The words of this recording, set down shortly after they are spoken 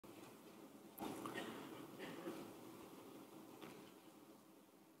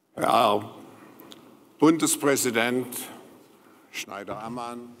Herr Bundespräsident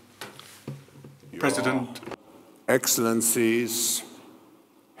Schneider-Ammann, President, Excellencies,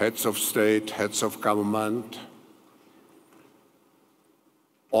 heads of state, heads of government,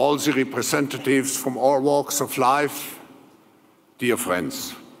 all the representatives from all walks of life, dear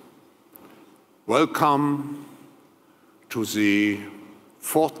friends, welcome to the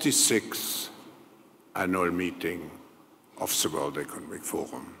 46th annual meeting of the World Economic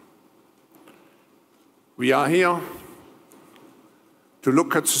Forum. We are here to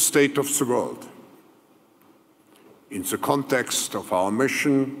look at the state of the world in the context of our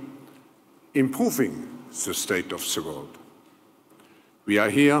mission, improving the state of the world. We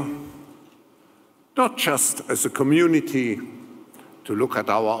are here not just as a community to look at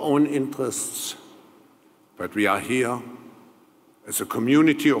our own interests, but we are here as a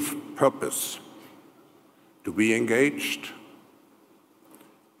community of purpose to be engaged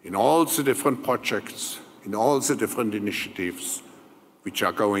in all the different projects, in all the different initiatives which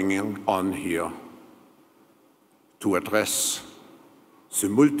are going on here to address the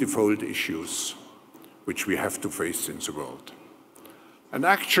multifold issues which we have to face in the world. And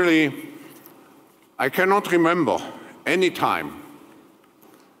actually, I cannot remember any time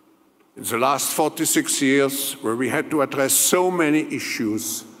in the last 46 years where we had to address so many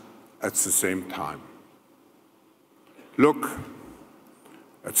issues at the same time. Look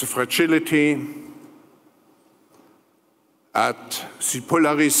at the fragility, at the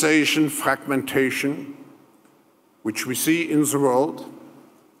polarization, fragmentation, which we see in the world,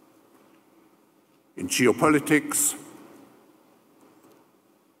 in geopolitics,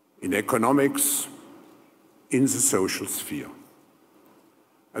 in economics, in the social sphere.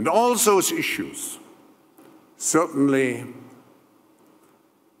 And all those issues certainly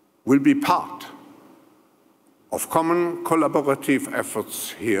will be part of common collaborative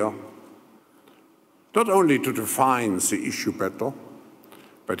efforts here, not only to define the issue better,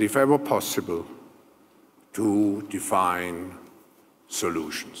 but if ever possible, to define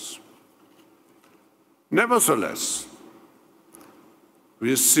solutions. Nevertheless,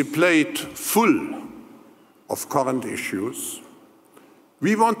 with the plate full of current issues,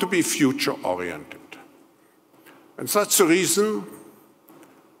 we want to be future-oriented. And that's the reason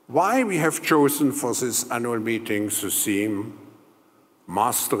why we have chosen for this annual meeting the theme,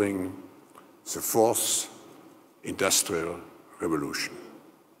 Mastering the Fourth Industrial Revolution.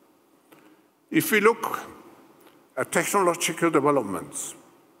 If we look at technological developments,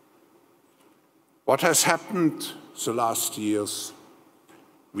 what has happened the last years,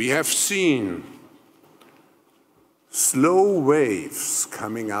 we have seen slow waves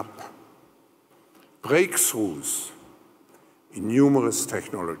coming up, breakthroughs in numerous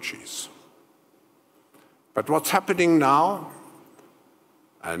technologies. But what's happening now,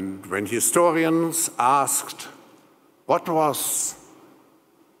 and when historians asked what was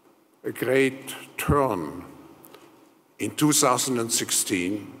a great turn in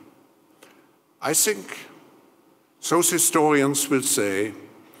 2016, I think those historians will say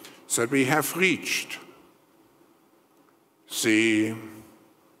that we have reached the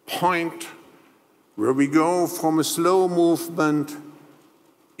point where we go from a slow movement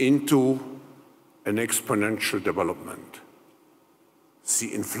into an exponential development,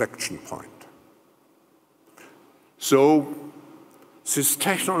 the inflection point. So this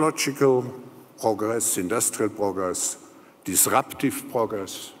technological progress, industrial progress, disruptive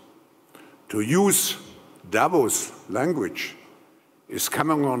progress, to use Davos language, is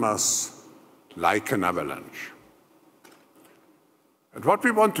coming on us like an avalanche. And what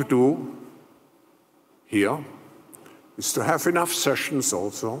we want to do here is to have enough sessions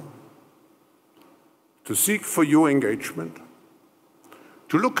also to seek for your engagement,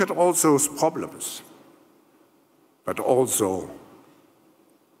 to look at all those problems, but also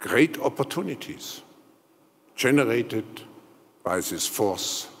great opportunities generated by this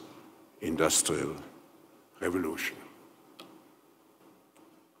fourth industrial revolution.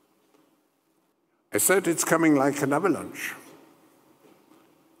 I said it's coming like an avalanche.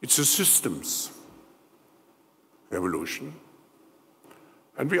 It's a systems revolution.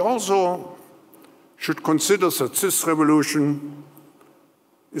 And we also should consider that this revolution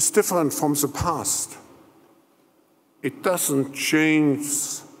is different from the past. It doesn't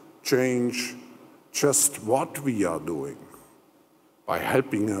change just what we are doing by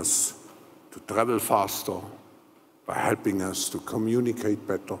helping us to travel faster, by helping us to communicate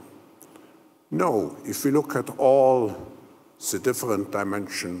better. No, if we look at all the different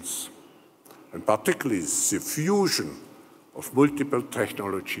dimensions, and particularly the fusion of multiple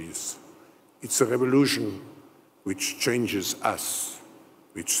technologies, it's a revolution which changes us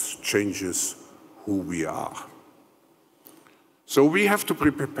which changes who we are. So we have to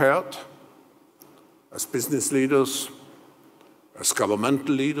be prepared as business leaders, as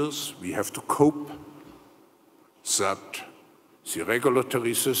governmental leaders. We have to cope that the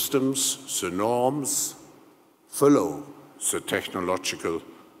regulatory systems, the norms, follow the technological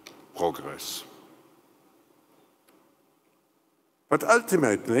progress. But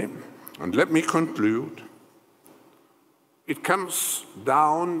ultimately, and let me conclude, it comes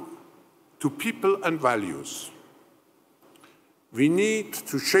down to people and values. We need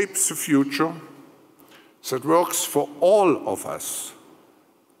to shape the future that works for all of us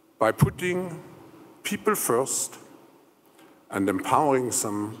by putting people first and empowering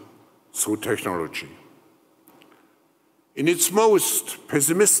them through technology. In its most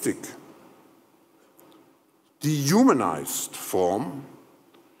pessimistic, dehumanized form,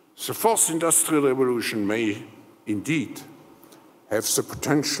 the fourth industrial revolution may indeed have the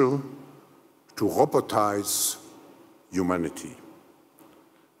potential to robotize humanity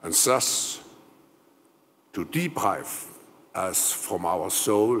and thus to deprive us from our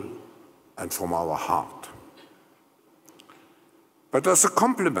soul and from our heart. But as a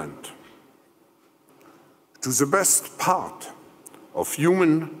complement to the best part of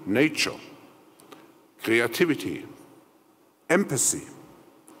human nature, creativity, empathy,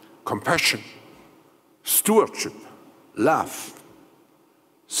 compassion, stewardship, love,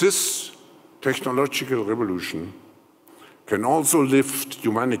 this technological revolution can also lift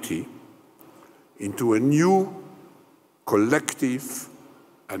humanity into a new collective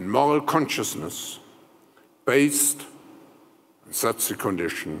and moral consciousness based, and that's the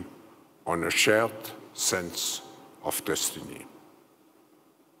condition, on a shared sense of destiny.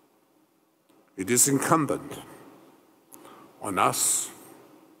 It is incumbent on us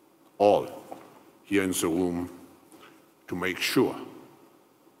all here in the room to make sure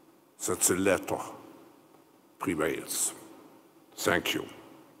that the latter prevails. Thank you.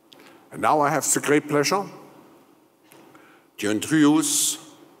 And now I have the great pleasure to introduce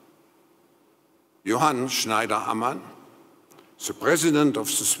Johann Schneider-Ammann, the President of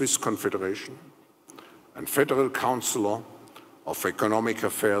the Swiss Confederation and Federal Councillor of Economic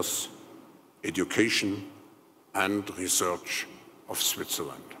Affairs, Education and Research of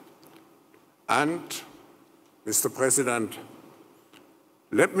Switzerland. And, Mr. President,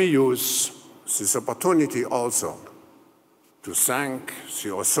 let me use this opportunity also to thank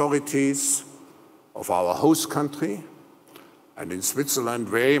the authorities of our host country, and in Switzerland,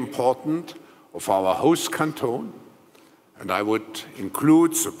 very important, of our host canton. And I would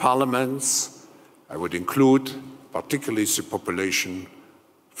include the parliaments, I would include particularly the population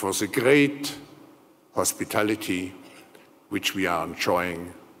for the great hospitality which we are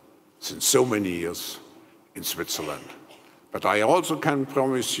enjoying since so many years in Switzerland. But I also can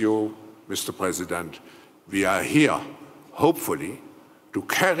promise you, Mr. President, we are here, hopefully, to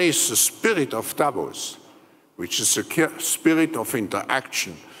carry the spirit of Davos, which is a spirit of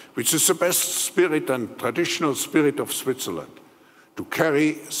interaction, which is the best spirit and traditional spirit of Switzerland, to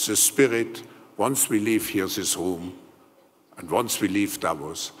carry the spirit once we leave here this room and once we leave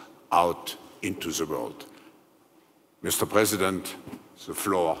Davos out into the world. Mr. President, the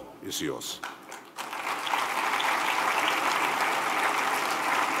floor is yours.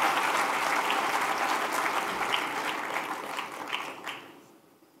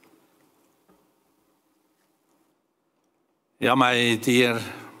 Yeah, my dear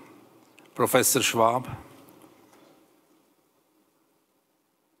Professor Schwab,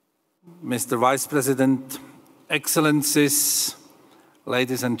 Mr. Vice President, Excellencies,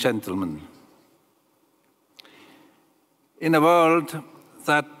 ladies and gentlemen. In a world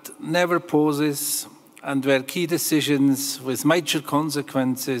that never pauses and where key decisions with major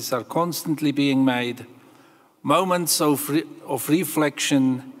consequences are constantly being made, moments of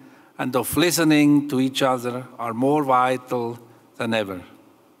reflection and of listening to each other are more vital than ever.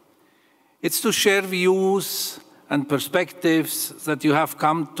 It's to share views and perspectives that you have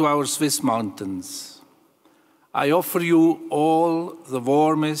come to our Swiss mountains. I offer you all the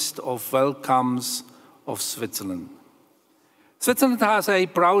warmest of welcomes of Switzerland. Switzerland has a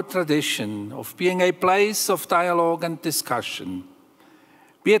proud tradition of being a place of dialogue and discussion,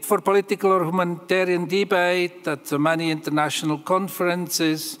 be it for political or humanitarian debate at the many international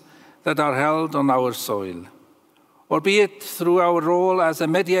conferences that are held on our soil, or be it through our role as a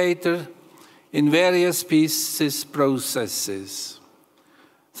mediator in various peace processes.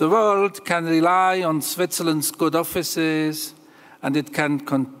 The world can rely on Switzerland's good offices, and it can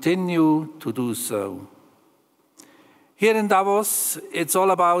continue to do so. Here in Davos, it's all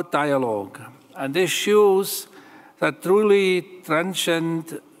about dialogue and issues that truly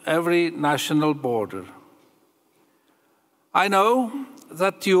transcend every national border. I know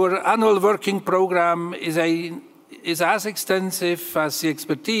that your annual working program is as extensive as the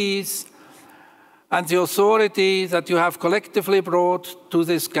expertise and the authority that you have collectively brought to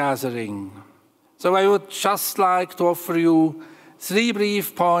this gathering. So I would just like to offer you 3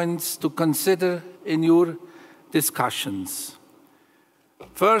 brief points to consider in your discussions.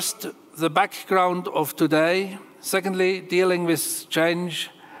 First, the background of today. Secondly, dealing with change.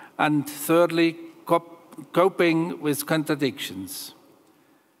 And thirdly, coping with contradictions.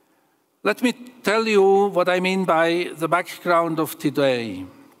 Let me tell you what I mean by the background of today.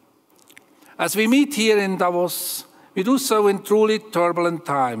 As we meet here in Davos, we do so in truly turbulent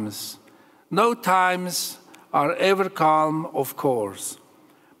times. No times are ever calm, of course.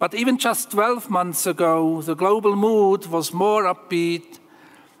 But even just 12 months ago, the global mood was more upbeat,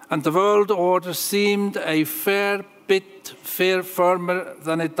 and the world order seemed a fair bit firmer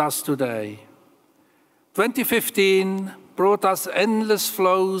than it does today. 2015 brought us endless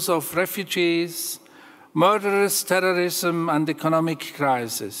flows of refugees, murderous terrorism, and economic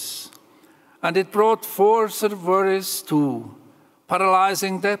crisis. And it brought further worries too,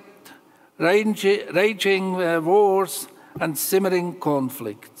 paralyzing debt, raging wars, and simmering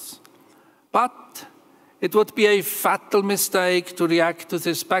conflicts. But it would be a fatal mistake to react to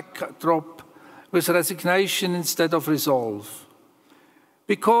this backdrop with resignation instead of resolve.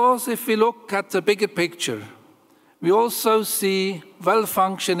 Because if we look at the bigger picture, we also see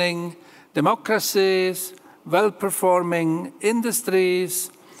well-functioning democracies, well-performing industries,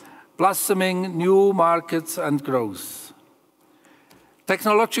 blossoming new markets and growth.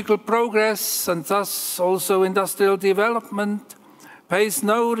 Technological progress, and thus also industrial development, pays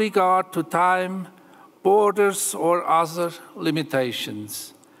no regard to time, borders, or other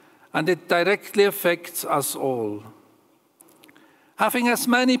limitations, and it directly affects us all. Having as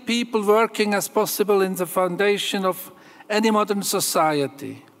many people working as possible in the foundation of any modern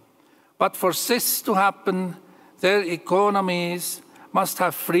society, but for this to happen, their economies must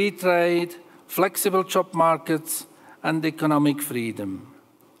have free trade, flexible job markets, and economic freedom.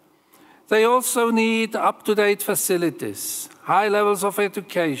 They also need up-to-date facilities, high levels of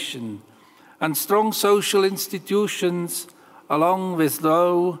education, and strong social institutions, along with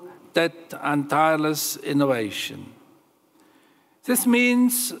low debt and tireless innovation. This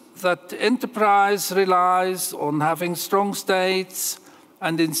means that enterprise relies on having strong states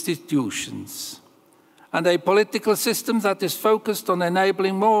and institutions, and a political system that is focused on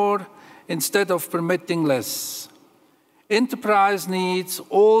enabling more instead of permitting less. Enterprise needs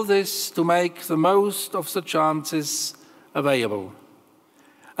all this to make the most of the chances available.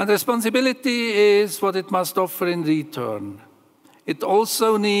 And responsibility is what it must offer in return. It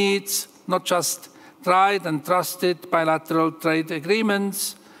also needs not just tried and trusted bilateral trade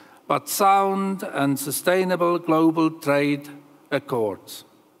agreements, but sound and sustainable global trade accords.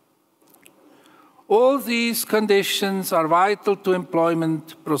 All these conditions are vital to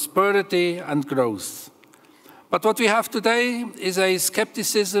employment, prosperity, and growth. But what we have today is a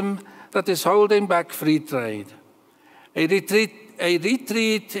skepticism that is holding back free trade, a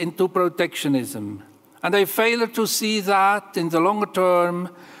retreat into protectionism, and a failure to see that in the longer term,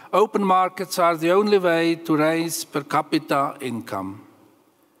 open markets are the only way to raise per capita income.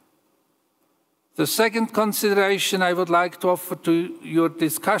 The second consideration I would like to offer to your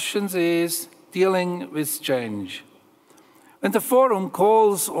discussions is dealing with change. When the forum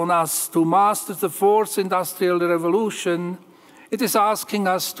calls on us to master the fourth industrial revolution, it is asking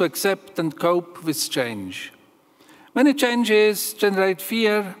us to accept and cope with change. Many changes generate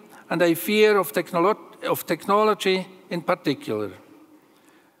fear, and a fear of technology in particular.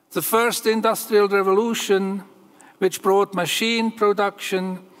 The first industrial revolution, which brought machine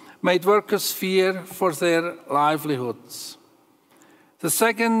production, made workers fear for their livelihoods. The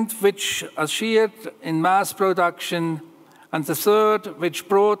second, which ushered in mass production, and the third, which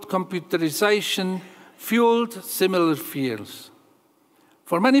brought computerization, fueled similar fears.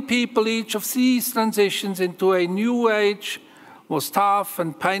 For many people, each of these transitions into a new age was a tough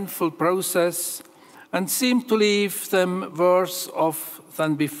and painful process and seemed to leave them worse off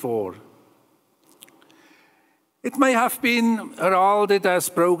than before. It may have been heralded as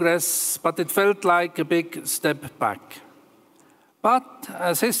progress, but it felt like a big step back. But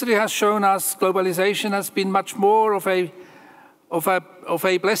as history has shown us, globalization has been much more of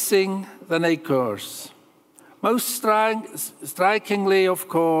a blessing than a curse. Most strikingly, of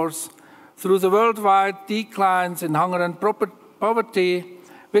course, through the worldwide declines in hunger and poverty,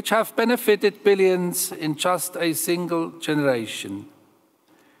 which have benefited billions in just a single generation.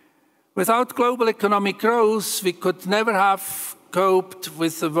 Without global economic growth, we could never have coped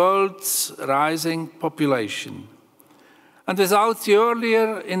with the world's rising population. And without the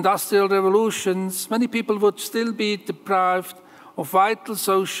earlier industrial revolutions, many people would still be deprived of vital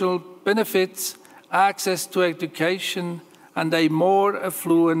social benefits, access to education, and a more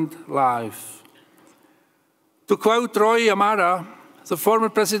affluent life. To quote Roy Amara, the former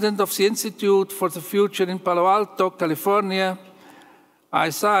president of the Institute for the Future in Palo Alto, California, I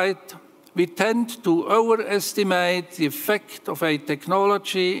cite, "We tend to overestimate the effect of a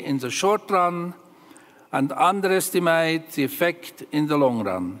technology in the short run and underestimate the effect in the long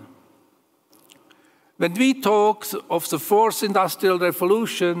run." When we talk of the fourth industrial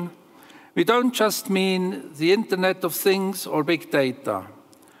revolution, we don't just mean the Internet of Things or big data,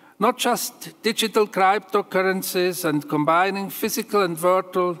 not just digital cryptocurrencies and combining physical and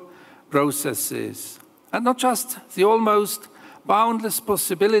virtual processes, and not just the almost boundless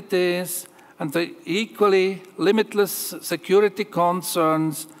possibilities and the equally limitless security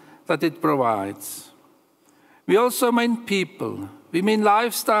concerns that it provides. We also mean people. We mean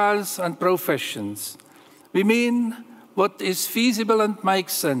lifestyles and professions. We mean what is feasible and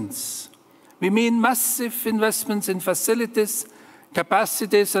makes sense. We mean massive investments in facilities,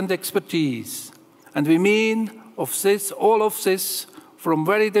 capacities, and expertise. And we mean all of this from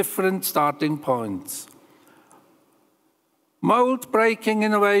very different starting points. Mold-breaking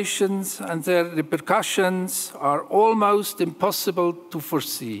innovations and their repercussions are almost impossible to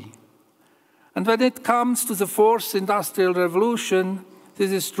foresee. And when it comes to the fourth industrial revolution,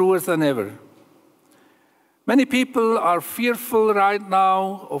 this is truer than ever. Many people are fearful right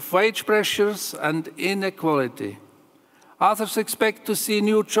now of wage pressures and inequality. Others expect to see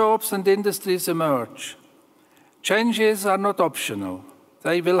new jobs and industries emerge. Changes are not optional.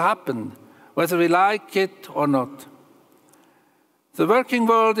 They will happen, whether we like it or not. The working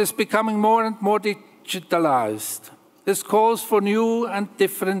world is becoming more and more digitalized. This calls for new and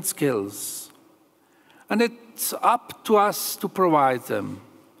different skills. And it's up to us to provide them.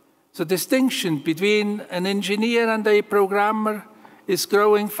 The distinction between an engineer and a programmer is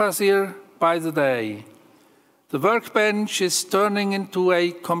growing fuzzier by the day. The workbench is turning into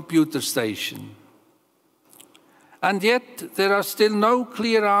a computer station. And yet, there are still no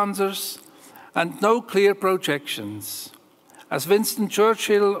clear answers and no clear projections. As Winston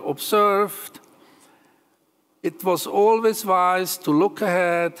Churchill observed, it was always wise to look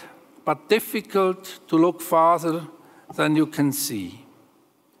ahead, but difficult to look farther than you can see.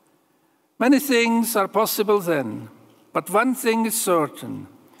 Many things are possible then, but one thing is certain.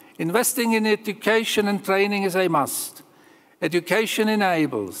 Investing in education and training is a must. Education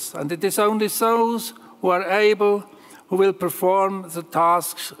enables, and it is only those who are able who will perform the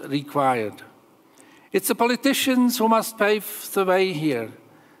tasks required. It's the politicians who must pave the way here.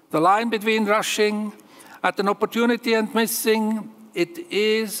 The line between rushing at an opportunity and missing it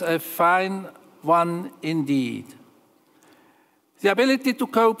is a fine one indeed. The ability to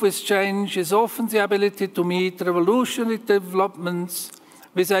cope with change is often the ability to meet revolutionary developments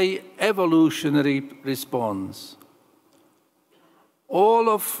with an evolutionary response. All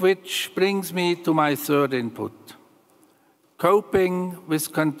of which brings me to my third input, coping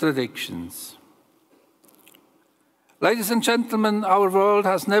with contradictions. Ladies and gentlemen, our world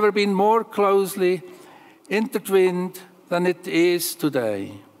has never been more closely intertwined than it is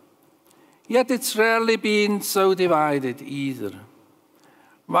today. Yet it's rarely been so divided either.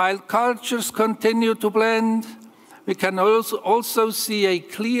 While cultures continue to blend, we can also see a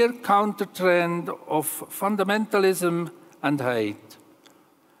clear counter-trend of fundamentalism and hate.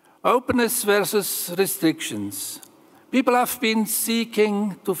 Openness versus restrictions. People have been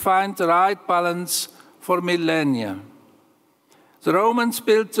seeking to find the right balance for millennia. The Romans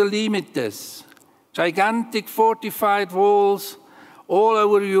built the limites, gigantic fortified walls all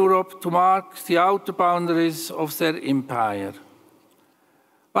over Europe to mark the outer boundaries of their empire.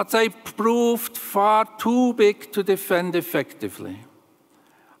 But they proved far too big to defend effectively.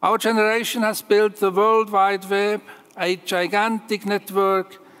 Our generation has built the World Wide Web, a gigantic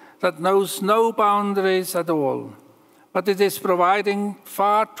network that knows no boundaries at all. But it is providing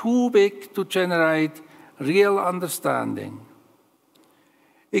far too big to generate real understanding.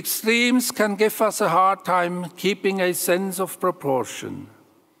 Extremes can give us a hard time keeping a sense of proportion.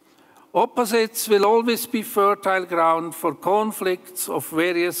 Opposites will always be fertile ground for conflicts of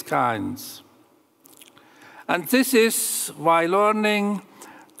various kinds. And this is why learning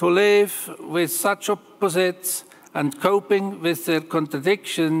to live with such opposites and coping with their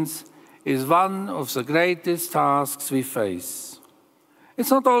contradictions is one of the greatest tasks we face.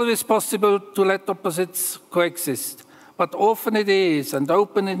 It's not always possible to let opposites coexist, but often it is, and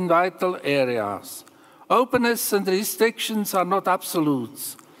open in vital areas. Openness and restrictions are not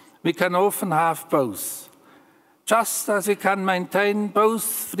absolutes. We can often have both. Just as we can maintain both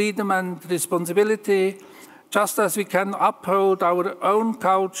freedom and responsibility, just as we can uphold our own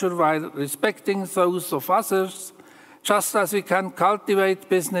culture while respecting those of others, just as we can cultivate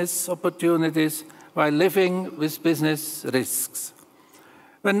business opportunities while living with business risks.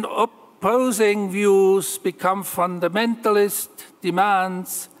 When opposing views become fundamentalist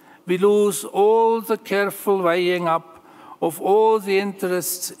demands, we lose all the careful weighing up of all the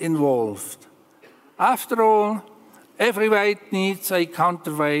interests involved. After all, every weight needs a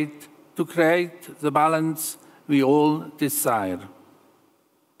counterweight to create the balance we all desire.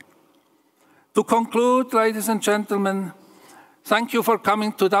 To conclude, ladies and gentlemen, thank you for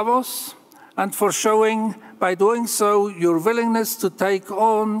coming to Davos and for showing, by doing so, your willingness to take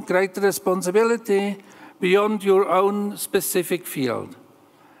on greater responsibility beyond your own specific field.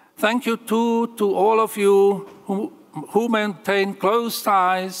 Thank you too to all of you who maintain close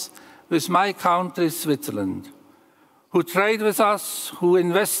ties with my country, Switzerland, who trade with us, who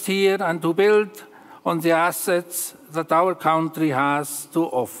invest here, and who build on the assets that our country has to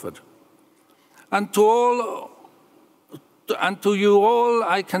offer. And to you all,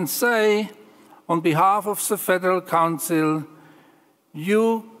 I can say, on behalf of the Federal Council,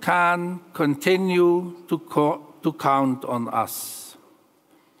 you can continue to count on us.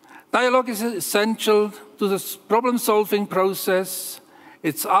 Dialogue is essential to the problem-solving process.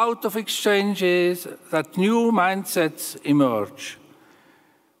 It's out of exchanges that new mindsets emerge.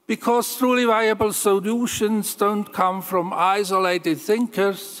 Because truly viable solutions don't come from isolated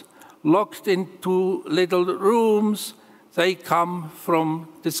thinkers locked into little rooms, they come from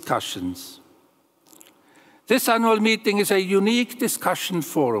discussions. This annual meeting is a unique discussion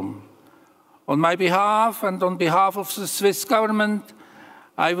forum. On my behalf and on behalf of the Swiss government,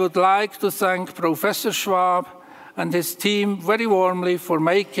 I would like to thank Professor Schwab and his team very warmly for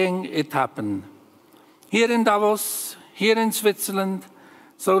making it happen. Here in Davos, here in Switzerland,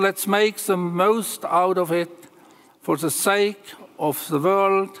 so let's make the most out of it for the sake of the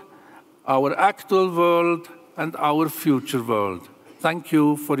world, our actual world, and our future world. Thank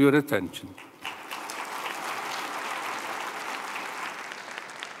you for your attention.